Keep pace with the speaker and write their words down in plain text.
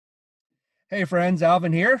Hey friends,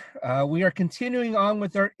 Alvin here. We are continuing on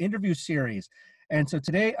with our interview series. And so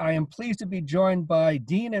today I am pleased to be joined by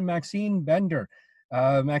Dean and Maxine Bender.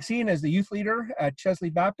 Maxine is the youth leader at Chesley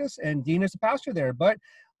Baptist and Dean is the pastor there. But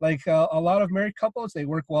like a lot of married couples, they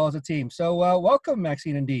work well as a team. So welcome,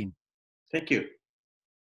 Maxine and Dean. Thank you.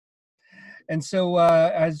 And so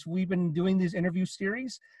as we've been doing these interview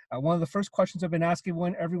series, one of the first questions I've been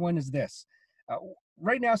asking everyone is this.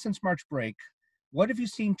 Right now, since March break, what have you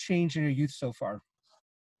seen change in your youth so far?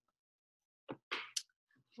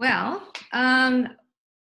 Well, kind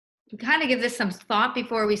of give this some thought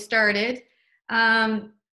before we started.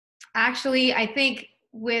 Actually, I think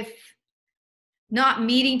with not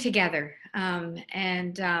meeting together and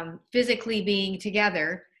physically being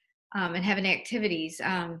together and having activities,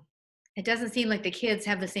 it doesn't seem like the kids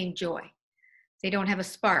have the same joy. They don't have a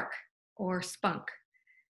spark or spunk.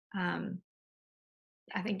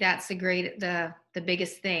 I think that's the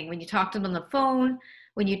biggest thing. When you talk to them on the phone,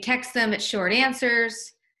 when you text them, it's short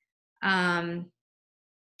answers.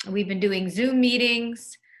 We've been doing Zoom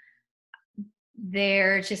meetings.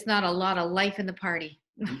 There's just not a lot of life in the party.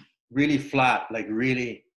 Really flat, like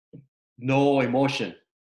really no emotion.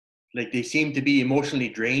 Like they seem to be emotionally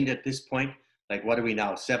drained at this point. Like what are we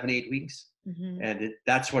now, 7-8 weeks? Mm-hmm. And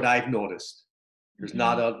that's what I've noticed. There's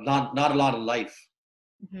Mm-hmm. not a lot of life.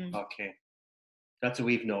 Mm-hmm. Okay. That's what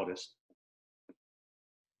we've noticed.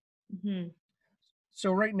 Mm-hmm.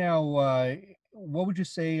 So right now, what would you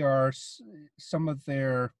say are some of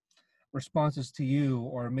their responses to you,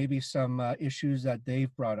 or maybe some issues that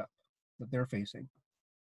they've brought up that they're facing?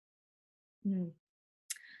 Mm-hmm.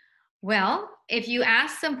 Well, if you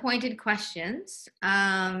ask some pointed questions,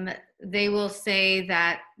 they will say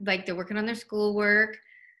that like they're working on their schoolwork.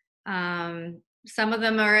 Some of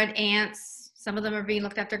them are at aunts. Some of them are being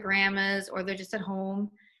looked after grandmas, or they're just at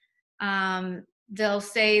home. They'll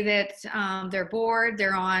say that they're bored.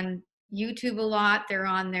 They're on YouTube a lot. They're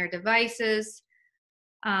on their devices.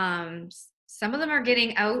 Some of them are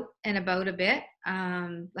getting out and about a bit,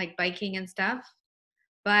 like biking and stuff.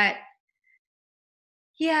 But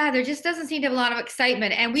yeah, there just doesn't seem to have a lot of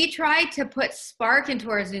excitement. And we tried to put spark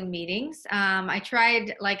into our Zoom meetings. I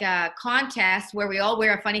tried like a contest where we all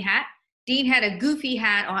wear a funny hat. Dean had a goofy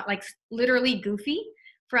hat on, like literally Goofy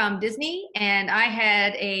from Disney. And I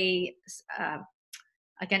had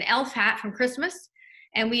like an elf hat from Christmas.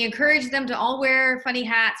 And we encouraged them to all wear funny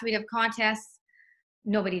hats. We'd have contests.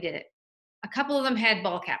 Nobody did it. A couple of them had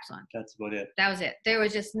ball caps on. That's about it. That was it. There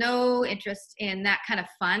was just no interest in that kind of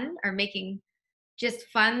fun or making just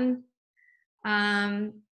fun.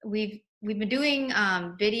 We've been doing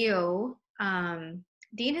video.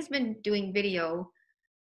 Dean has been doing video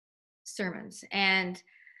sermons, and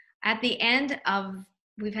at the end of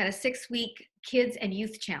we've had a 6-week kids and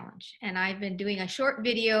youth challenge, and I've been doing a short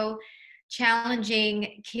video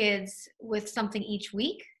challenging kids with something each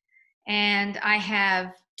week, and I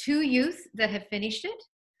have 2 youth that have finished it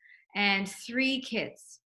and 3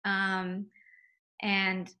 kids, and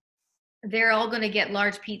they're all going to get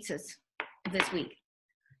large pizzas this week.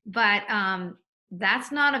 But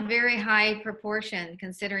that's not a very high proportion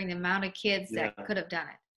considering the amount of kids that could have done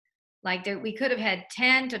it. Like we could have had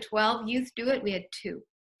 10 to 12 youth do it. We had 2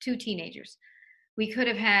 teenagers. We could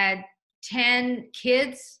have had 10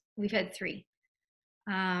 kids. We've had 3.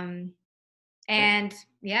 And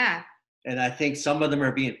yeah. And I think some of them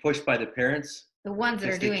are being pushed by the parents. The ones that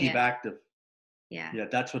are doing it. To keep active. Yeah. Yeah,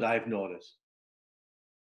 that's what I've noticed.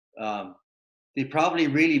 They probably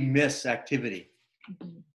really miss activity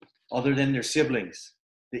other than their siblings,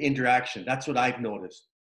 the interaction. That's what I've noticed.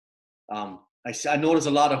 I notice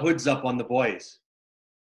a lot of hoods up on the boys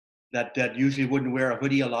that usually wouldn't wear a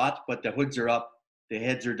hoodie a lot, but the hoods are up, the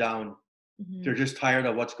heads are down. Mm-hmm. They're just tired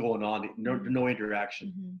of what's going on. No interaction.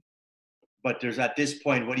 Mm-hmm. But there's at this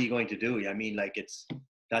point, what are you going to do? I mean, like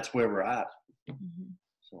that's where we're at. Mm-hmm.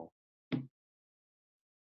 So.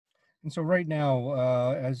 And so right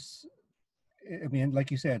now,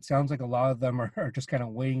 like you said, it sounds like a lot of them are just kind of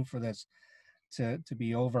waiting for this to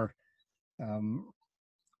be over.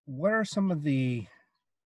 What are some of the,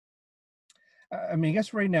 I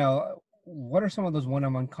guess right now, what are some of those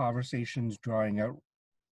one-on-one conversations drawing out?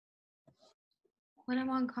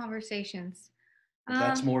 One-on-one conversations.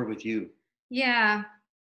 That's more with you. Yeah.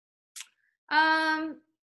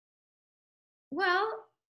 Well,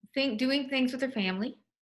 doing things with their family.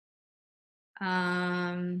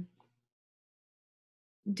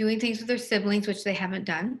 Doing things with their siblings, which they haven't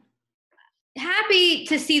done. Happy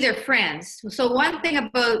to see their friends. So one thing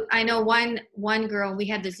about, I know one girl, we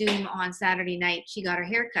had the Zoom on Saturday night, she got her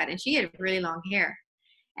hair cut and she had really long hair.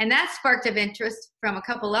 And that sparked of interest from a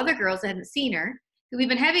couple other girls that hadn't seen her. we've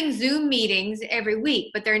been having Zoom meetings every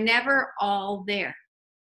week, but they're never all there.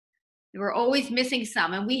 We're always missing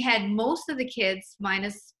some. And we had most of the kids,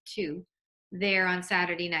 minus 2, there on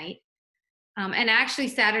Saturday night. And actually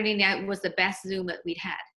Saturday night was the best Zoom that we'd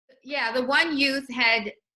had. Yeah, the one youth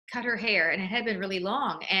had cut her hair and it had been really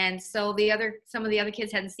long. And so some of the other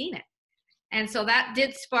kids hadn't seen it. And so that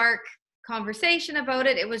did spark conversation about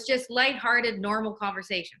it. It was just lighthearted, normal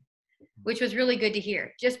conversation, which was really good to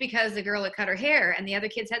hear, just because the girl had cut her hair and the other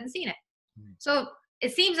kids hadn't seen it. So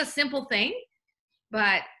it seems a simple thing,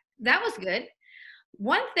 but that was good.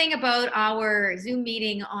 One thing about our Zoom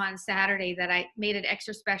meeting on Saturday that I made it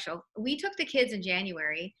extra special, we took the kids in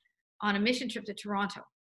January on a mission trip to Toronto.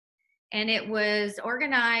 And it was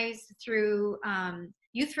organized through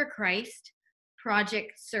Youth for Christ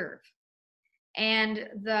Project Serve. And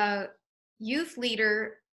the youth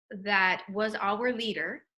leader that was our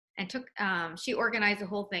leader and she organized the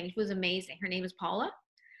whole thing. She was amazing. Her name is Paula.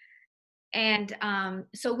 And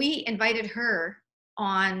so we invited her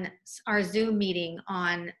on our Zoom meeting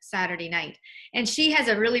on Saturday night. And she has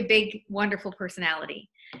a really big, wonderful personality.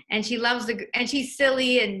 And she loves and she's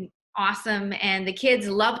silly and awesome. And the kids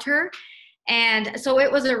loved her. And so it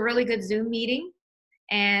was a really good Zoom meeting.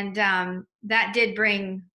 And that did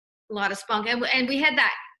bring a lot of spunk. And we had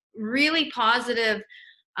that really positive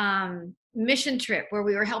mission trip where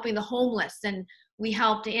we were helping the homeless. And we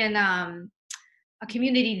helped in a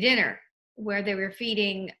community dinner where they were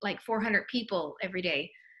feeding like 400 people every day.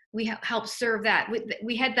 We helped serve that.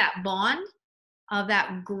 We had that bond of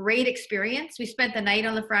that great experience. We spent the night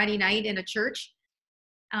on the Friday night in a church.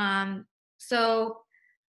 So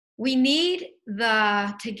we need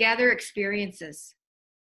the together experiences.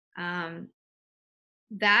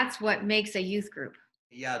 That's what makes a youth group.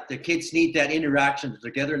 Yeah, the kids need that interaction,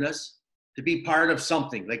 togetherness, to be part of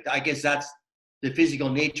something. Like, I guess that's the physical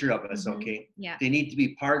nature of us, okay? Yeah. They need to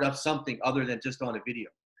be part of something other than just on a video.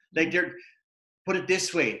 Like, put it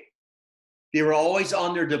this way, they were always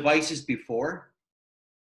on their devices before,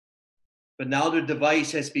 but now their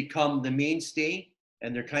device has become the mainstay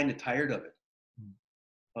and they're kind of tired of it.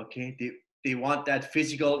 Okay, they want that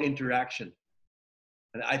physical interaction.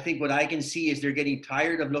 And I think what I can see is they're getting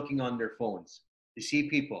tired of looking on their phones. They see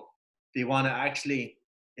people. They want to actually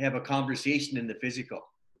have a conversation in the physical.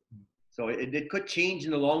 So it could change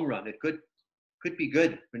in the long run. It could be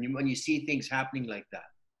good when you see things happening like that.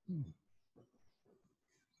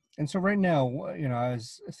 And so right now,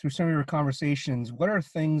 as through some of your conversations, what are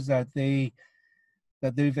things that they've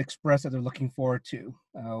expressed that they're looking forward to?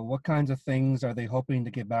 What kinds of things are they hoping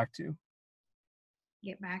to get back to?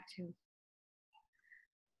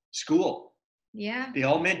 School. Yeah. They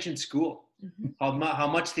all mentioned school. Mm-hmm. How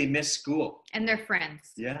much they miss school. And their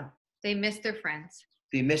friends. Yeah. They miss their friends.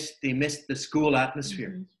 They miss the school atmosphere.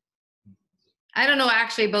 Mm-hmm. I don't know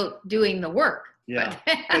actually about doing the work. Yeah.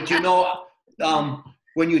 But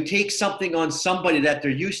when you take something on somebody that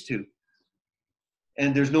they're used to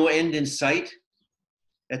and there's no end in sight,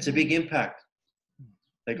 that's a big impact.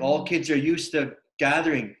 Like all kids are used to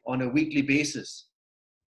gathering on a weekly basis.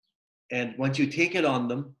 And once you take it on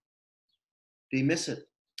them, they miss it.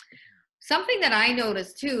 Something that I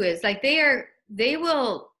noticed too is like they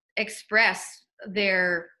will express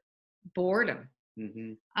their boredom.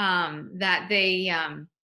 Mm-hmm. That they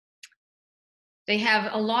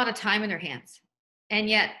have a lot of time in their hands. And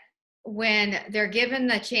yet when they're given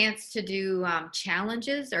the chance to do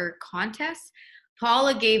challenges or contests,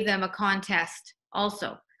 Paula gave them a contest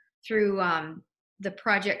also through the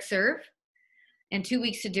Project Serve and 2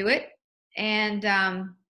 weeks to do it. And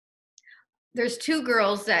there's 2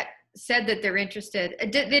 girls that said that they're interested.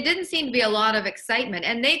 There didn't seem to be a lot of excitement,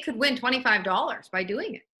 and they could win $25 by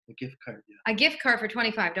doing it. A gift card, yeah. A gift card for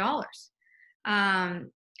 $25.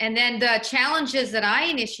 And then the challenges that I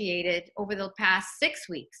initiated over the past 6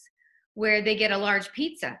 weeks, where they get a large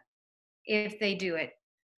pizza if they do it.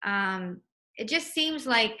 It just seems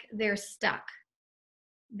like they're stuck.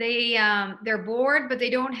 They're bored, but they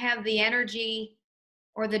don't have the energy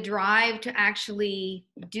or the drive to actually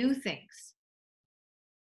do things.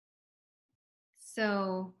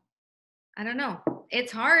 So I don't know.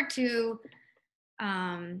 It's hard to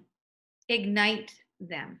ignite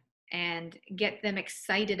them and get them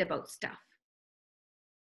excited about stuff.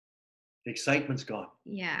 The excitement's gone.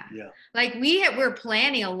 Yeah. Yeah. Like we're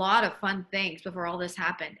planning a lot of fun things before all this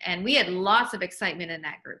happened, and we had lots of excitement in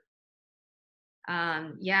that group.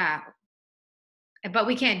 Yeah. But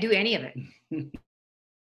we can't do any of it.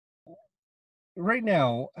 Right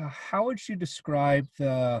now, how would you describe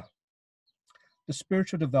the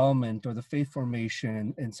spiritual development or the faith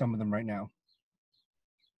formation in some of them right now?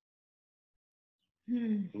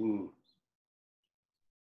 Ooh.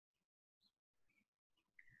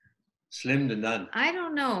 Slim to none. I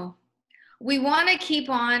don't know. We want to keep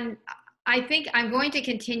on. I think I'm going to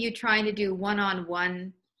continue trying to do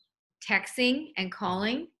one-on-one texting and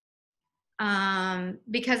calling,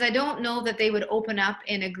 because I don't know that they would open up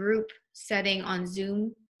in a group setting on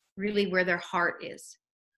Zoom really where their heart is.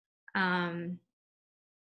 A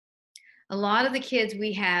lot of the kids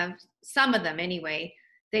we have, some of them anyway,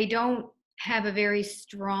 they don't have a very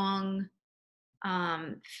strong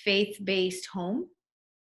faith-based home.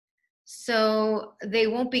 So they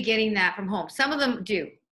won't be getting that from home. Some of them do,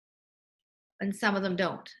 and some of them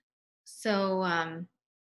don't. So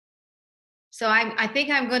I think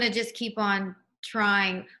I'm going to just keep on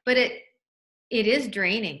trying, but it is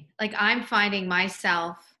draining. Like, I'm finding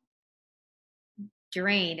myself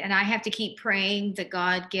drained, and I have to keep praying that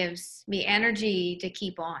God gives me energy to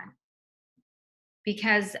keep on,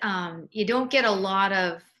 because you don't get a lot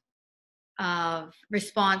of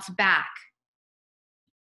response back.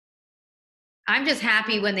 I'm just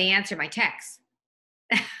happy when they answer my texts,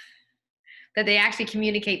 that they actually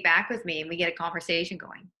communicate back with me and we get a conversation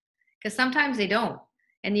going. Because sometimes they don't.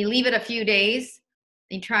 And you leave it a few days,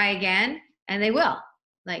 and you try again, and they will.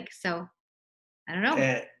 Like, so, I don't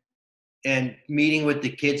know. And meeting with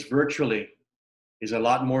the kids virtually is a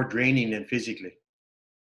lot more draining than physically.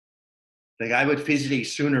 Like, I would physically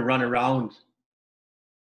sooner run around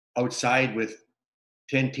outside with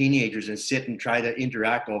 10 teenagers and sit and try to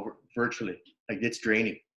interact over virtually. Like, it's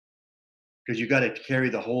draining because you got to carry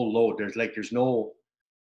the whole load. There's no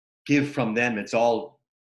give from them. It's all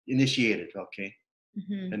initiated. Okay.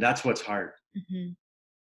 Mm-hmm. And that's what's hard. Mm-hmm.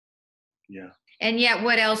 Yeah. And yet,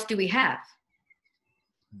 what else do we have?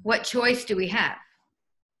 What choice do we have?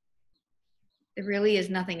 There really is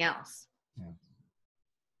nothing else. Yeah.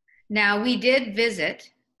 Now, we did visit,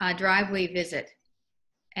 a driveway visit,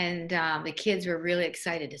 and the kids were really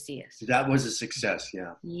excited to see us. That was a success.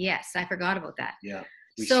 Yeah. Yes, I forgot about that. Yeah.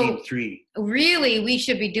 We've So, seen 3. Really, we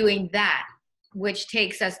should be doing that, which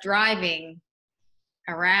takes us driving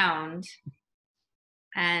around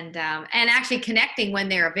and actually connecting when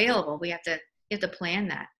they're available. You have to plan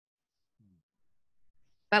that.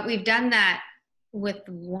 But we've done that with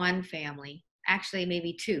one family, actually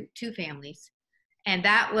maybe two families. And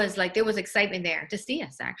that was like, there was excitement there to see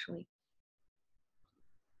us, actually.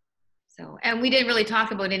 So, and we didn't really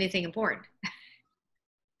talk about anything important.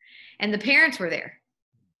 And the parents were there.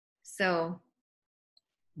 So.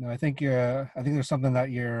 No, I think there's something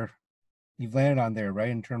that you've landed on there, right?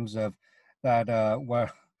 In terms of that,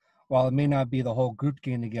 while it may not be the whole group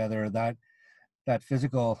getting together, that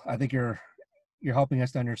physical, I think you're helping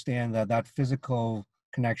us to understand that physical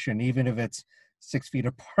connection, even if it's 6 feet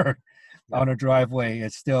apart on a driveway,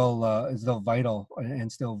 is still vital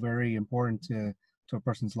and still very important to a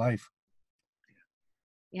person's life.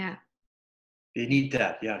 Yeah. They need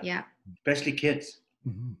that. Yeah. Yeah. Especially kids.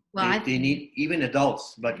 Mm-hmm. Well, they need, even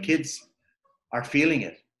adults, but kids are feeling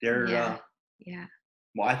it. They're, yeah.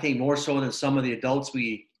 Well, I think more so than some of the adults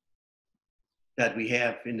that we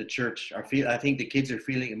have in the church I think the kids are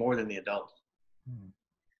feeling it more than the adults.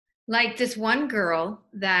 Like this one girl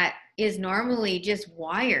that is normally just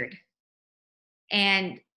wired,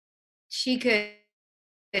 and she could,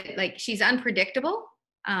 like, she's unpredictable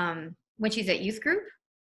when she's at youth group.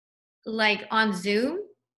 Like on Zoom,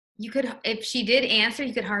 if she did answer,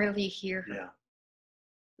 you could hardly hear her. Yeah.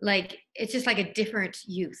 Like, it's just like a different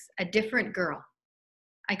youth, a different girl.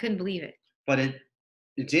 I couldn't believe it. But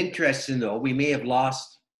it's interesting though. We may have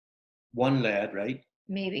lost one lad, right?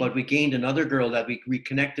 Maybe. But we gained another girl that we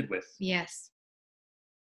reconnected with. Yes.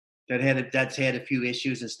 That's had a few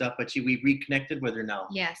issues and stuff, but we reconnected with her now.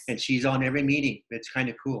 Yes. And she's on every meeting. It's kind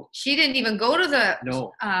of cool. She didn't even go to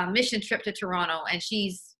the mission trip to Toronto, and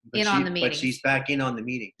she's on the meetings. But she's back in on the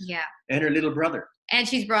meetings. Yeah. And her little brother. And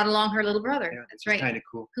she's brought along her little brother. Yeah, that's right. Kind of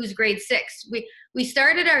cool. Who's grade 6. We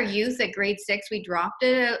started our youth at grade 6. We dropped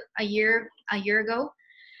it a year ago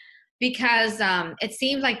because it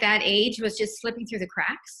seemed like that age was just slipping through the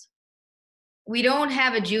cracks. We don't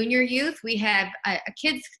have a junior youth. We have a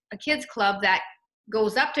kids club that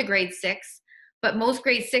goes up to grade 6, but most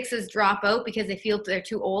grade 6s drop out because they feel they're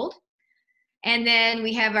too old. And then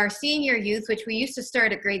we have our senior youth, which we used to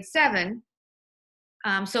start at grade 7.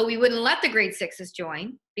 So we wouldn't let the grade 6s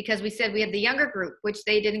join because we said we had the younger group, which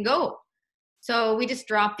they didn't go. So we just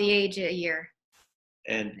dropped the age a year.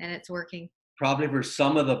 And it's working. Probably for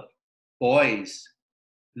some of the boys,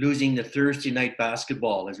 losing the Thursday night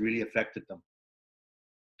basketball has really affected them.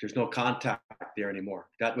 There's no contact there anymore.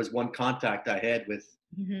 That was one contact I had with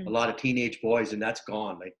a lot of teenage boys, and that's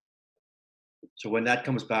gone. Like, so when that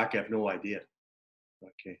comes back, I have no idea.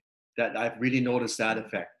 Okay, that I've really noticed that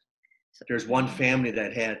effect. There's one family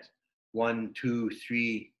that had 1, 2,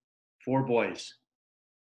 3, 4 boys.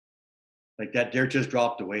 Like that, they're just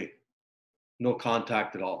dropped away. No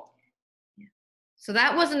contact at all. So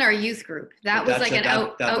that wasn't our youth group. That was like an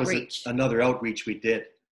outreach. Was another outreach we did.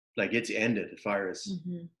 Like it's ended as far as,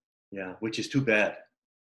 yeah, which is too bad.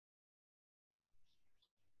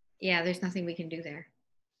 Yeah, there's nothing we can do there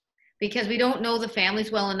because we don't know the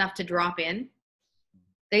families well enough to drop in.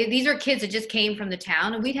 These are kids that just came from the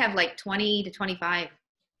town, and we'd have like 20 to 25.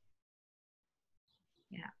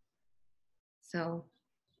 Yeah. So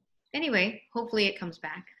anyway, hopefully it comes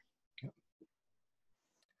back.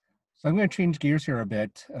 So I'm going to change gears here a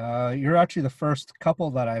bit. You're actually the first couple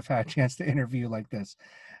that I've had a chance to interview like this.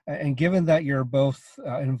 And given that you're both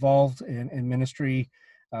involved in ministry,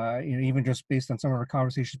 even just based on some of our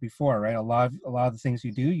conversations before, right? A lot of the things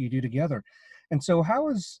you do together. And so how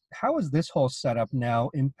is this whole setup now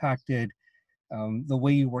impacted the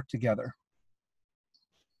way you work together?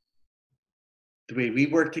 The way we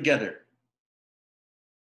work together?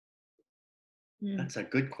 That's a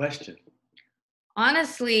good question.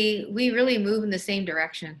 Honestly, we really move in the same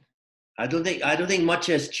direction. I don't think much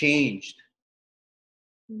has changed.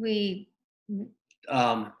 We really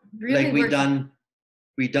like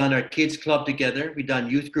we done our kids club together, we done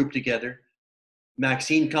youth group together.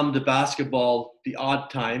 Maxine come to basketball the odd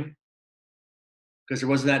time because there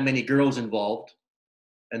wasn't that many girls involved,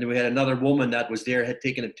 and then we had another woman that was there, had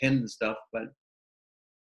taken attendance and stuff, but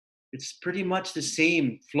it's pretty much the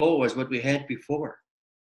same flow as what we had before.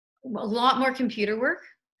 A lot more computer work,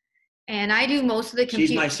 and I do most of the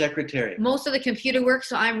She's my secretary. Most of the computer work,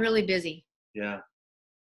 so I'm really busy. Yeah.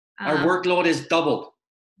 Our workload is doubled.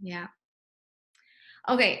 Yeah.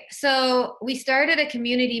 Okay, so we started a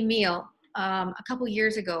community meal a couple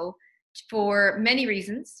years ago for many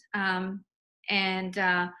reasons, and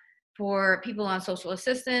for people on social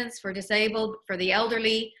assistance, for disabled, for the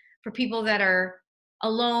elderly, for people that are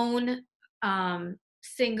alone,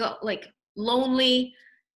 single, like lonely,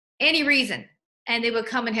 any reason. And they would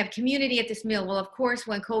come and have community at this meal. Well, of course,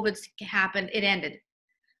 when COVID happened, it ended.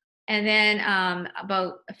 And then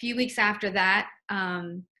about a few weeks after that,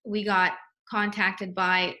 we got contacted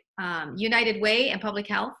by United Way and Public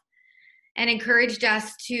Health and encouraged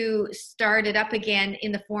us to start it up again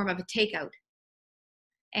in the form of a takeout.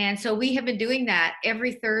 And so we have been doing that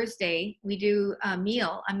every Thursday. We do a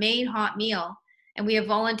meal, a main hot meal, and we have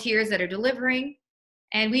volunteers that are delivering,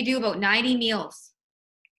 and we do about 90 meals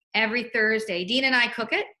every Thursday. Dean and I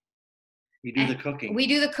cook it. We do the cooking. We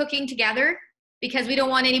do the cooking together because we don't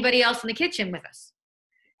want anybody else in the kitchen with us.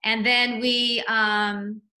 And then we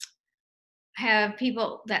have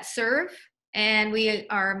people that serve, and we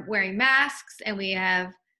are wearing masks, and we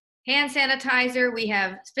have hand sanitizer, we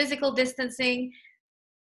have physical distancing,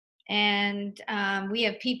 and we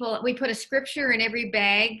have people, we put a scripture in every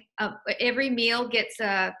bag. Every meal gets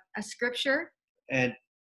a scripture. And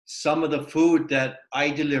some of the food that I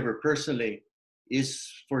deliver personally is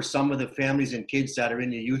for some of the families and kids that are in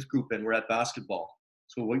the youth group and we're at basketball.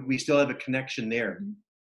 So we still have a connection there.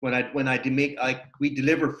 Mm-hmm. We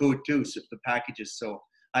deliver food too, so the packages, so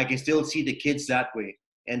I can still see the kids that way.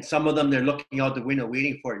 And some of them, they're looking out the window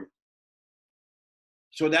waiting for you.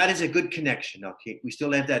 So that is a good connection, okay? We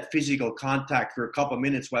still have that physical contact for a couple of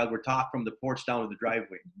minutes while we're talking from the porch down to the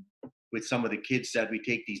driveway with some of the kids that we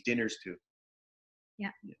take these dinners to. Yeah,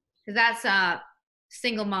 because that's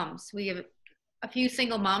single moms. We have a few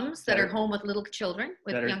single moms that are home with little children,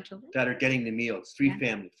 with young children. That are getting the meals,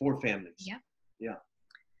 4 families. Yeah.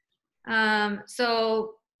 Yeah.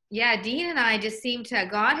 So yeah, Dean and I just seem to,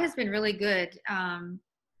 God has been really good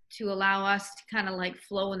to allow us to kind of like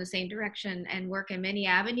flow in the same direction and work in many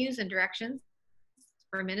avenues and directions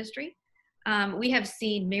for ministry. We have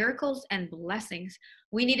seen miracles and blessings.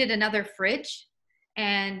 We needed another fridge,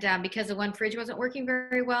 and because the one fridge wasn't working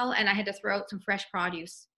very well, and I had to throw out some fresh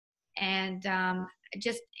produce. And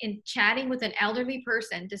just in chatting with an elderly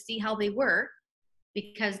person to see how they were,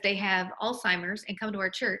 because they have Alzheimer's and come to our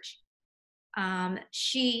church,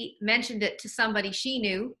 she mentioned it to somebody she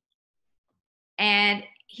knew, and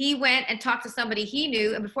he went and talked to somebody he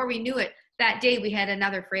knew, and before we knew it, that day we had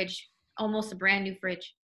another fridge, almost a brand new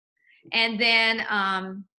fridge. And then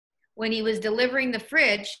when he was delivering the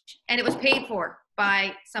fridge, and it was paid for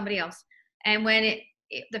by somebody else, and when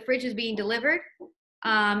the fridge was being delivered,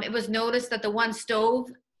 it was noticed that the one stove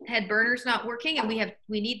had burners not working, and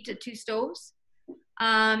we needed 2 stoves.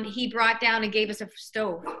 He brought down and gave us a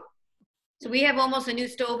stove. So we have almost a new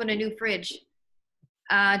stove and a new fridge.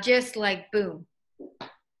 Just like boom.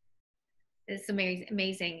 It's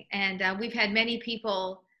amazing. And we've had many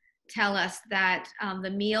people tell us that the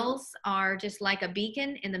meals are just like a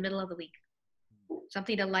beacon in the middle of the week.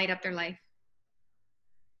 something to light up their life.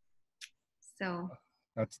 So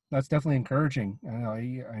that's definitely encouraging.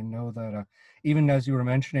 I know that even as you were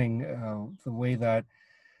mentioning, the way that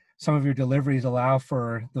some of your deliveries allow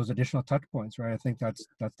for those additional touch points, right? I think that's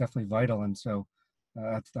definitely vital, and so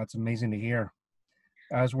that's amazing to hear.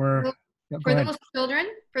 As we're go for ahead.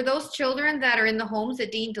 those children that are in the homes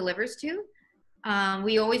that Dean delivers to,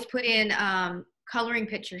 we always put in coloring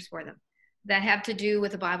pictures for them that have to do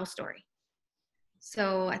with a Bible story.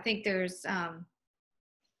 So I think there's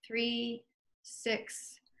 3,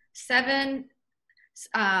 6, 7.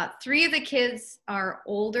 3 of the kids are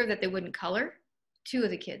older that they wouldn't color. 2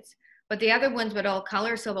 of the kids, but the other ones would all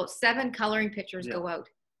color. So about 7 coloring pictures go out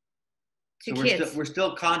to kids. We're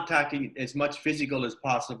still contacting as much physical as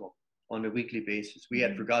possible on a weekly basis. We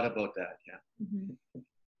had forgot about that. Yeah. Mm-hmm.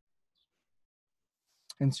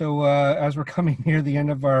 And so as we're coming near the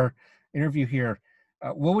end of our interview here,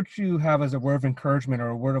 what would you have as a word of encouragement or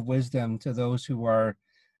a word of wisdom to those who are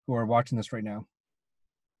watching this right now?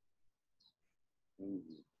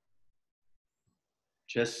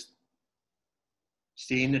 Just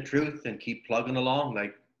stay in the truth and keep plugging along.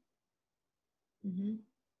 Like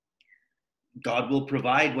God will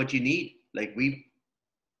provide what you need. Like we've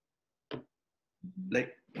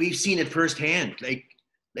seen it firsthand. Like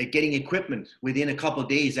getting equipment within a couple of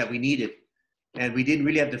days that we needed, and we didn't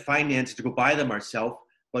really have the finances to go buy them ourselves.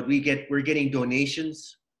 But we're getting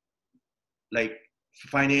donations, like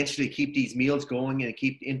financially keep these meals going and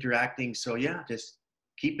keep interacting. So yeah, just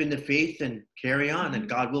keep in the faith and carry on, and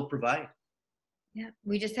God will provide. Yeah,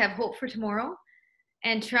 we just have hope for tomorrow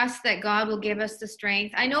and trust that God will give us the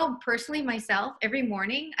strength. I know personally myself, every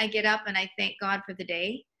morning I get up and I thank God for the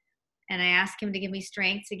day, and I ask him to give me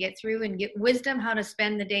strength to get through and get wisdom how to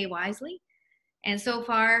spend the day wisely. And so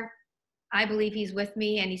far, I believe he's with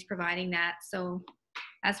me and he's providing that. So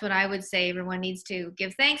that's what I would say. Everyone needs to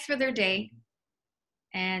give thanks for their day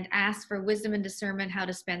and ask for wisdom and discernment how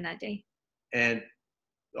to spend that day. And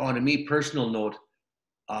on a me personal note,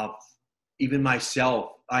 even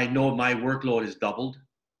myself, I know my workload is doubled,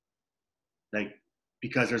 like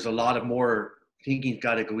because there's a lot of more thinking's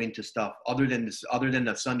got to go into stuff other than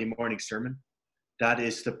the Sunday morning sermon. That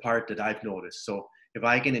is the part that I've noticed. So if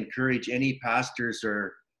I can encourage any pastors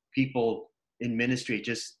or people in ministry,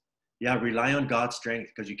 just rely on God's strength,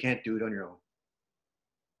 because you can't do it on your own.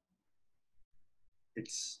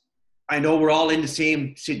 I know we're all in the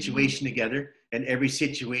same situation together, and every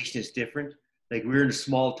situation is different. Like we're in a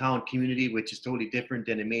small town community, which is totally different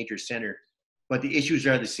than a major center, but the issues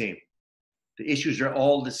are the same. The issues are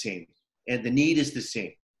all the same, and the need is the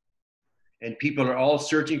same. And people are all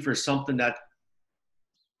searching for something that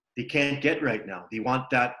they can't get right now. They want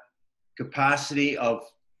that capacity of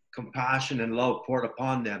compassion and love poured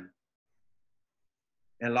upon them.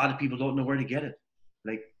 And a lot of people don't know where to get it.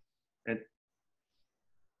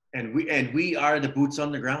 And we are the boots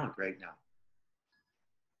on the ground right now.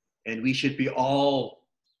 And we should be all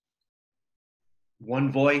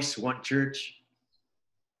one voice, one church,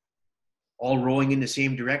 all rowing in the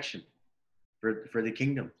same direction for the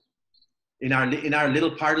kingdom. In our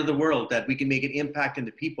little part of the world, that we can make an impact in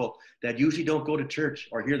the people that usually don't go to church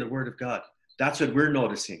or hear the word of God. That's what we're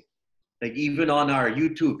noticing. Like even on our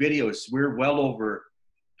YouTube videos, we're well over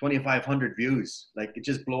 2,500 views. Like it's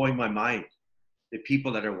just blowing my mind, the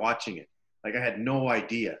people that are watching it. Like I had no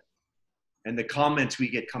idea. And the comments we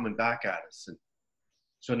get coming back at us. And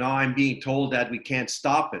so now I'm being told that we can't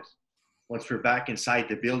stop it once we're back inside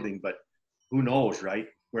the building, but who knows, right,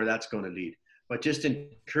 where that's going to lead. But just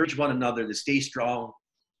encourage one another to stay strong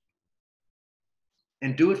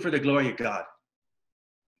and do it for the glory of God.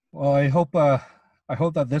 Well, I hope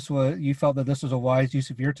that you felt that this was a wise use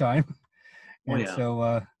of your time. And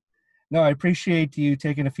so, no, I appreciate you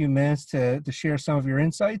taking a few minutes to share some of your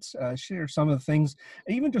insights, share some of the things,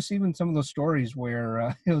 even some of those stories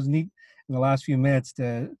where it was neat in the last few minutes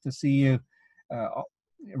to see you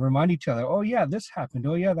remind each other, oh yeah, this happened.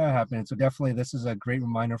 Oh yeah, that happened. And so definitely this is a great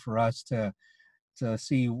reminder for us to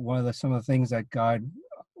see some of the things that God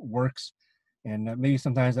works, and maybe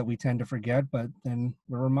sometimes that we tend to forget, but then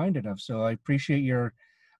we're reminded of. So I appreciate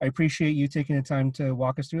you taking the time to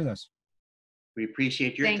walk us through this. We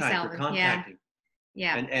appreciate your Thanks, time Alvin. for contacting.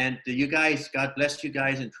 Yeah. And you guys, God bless you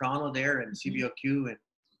guys in Toronto there and CBOQ. And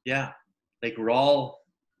like we're all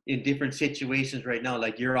in different situations right now.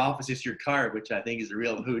 Like your office is your car, which I think is a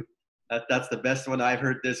real hoot. That's the best one I've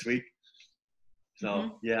heard this week.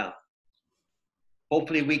 So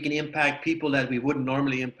hopefully we can impact people that we wouldn't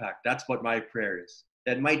normally impact. That's what my prayer is.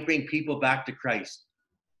 That might bring people back to Christ.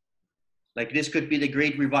 Like this could be the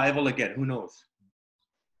great revival again. Who knows?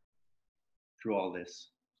 Through all this.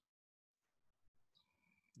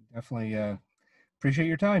 Definitely appreciate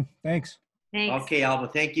your time. Thanks. Thanks. Okay, Alba.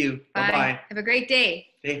 Thank you. Bye. Bye-bye. Have a great day.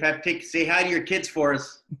 Say hi to your kids for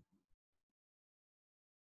us.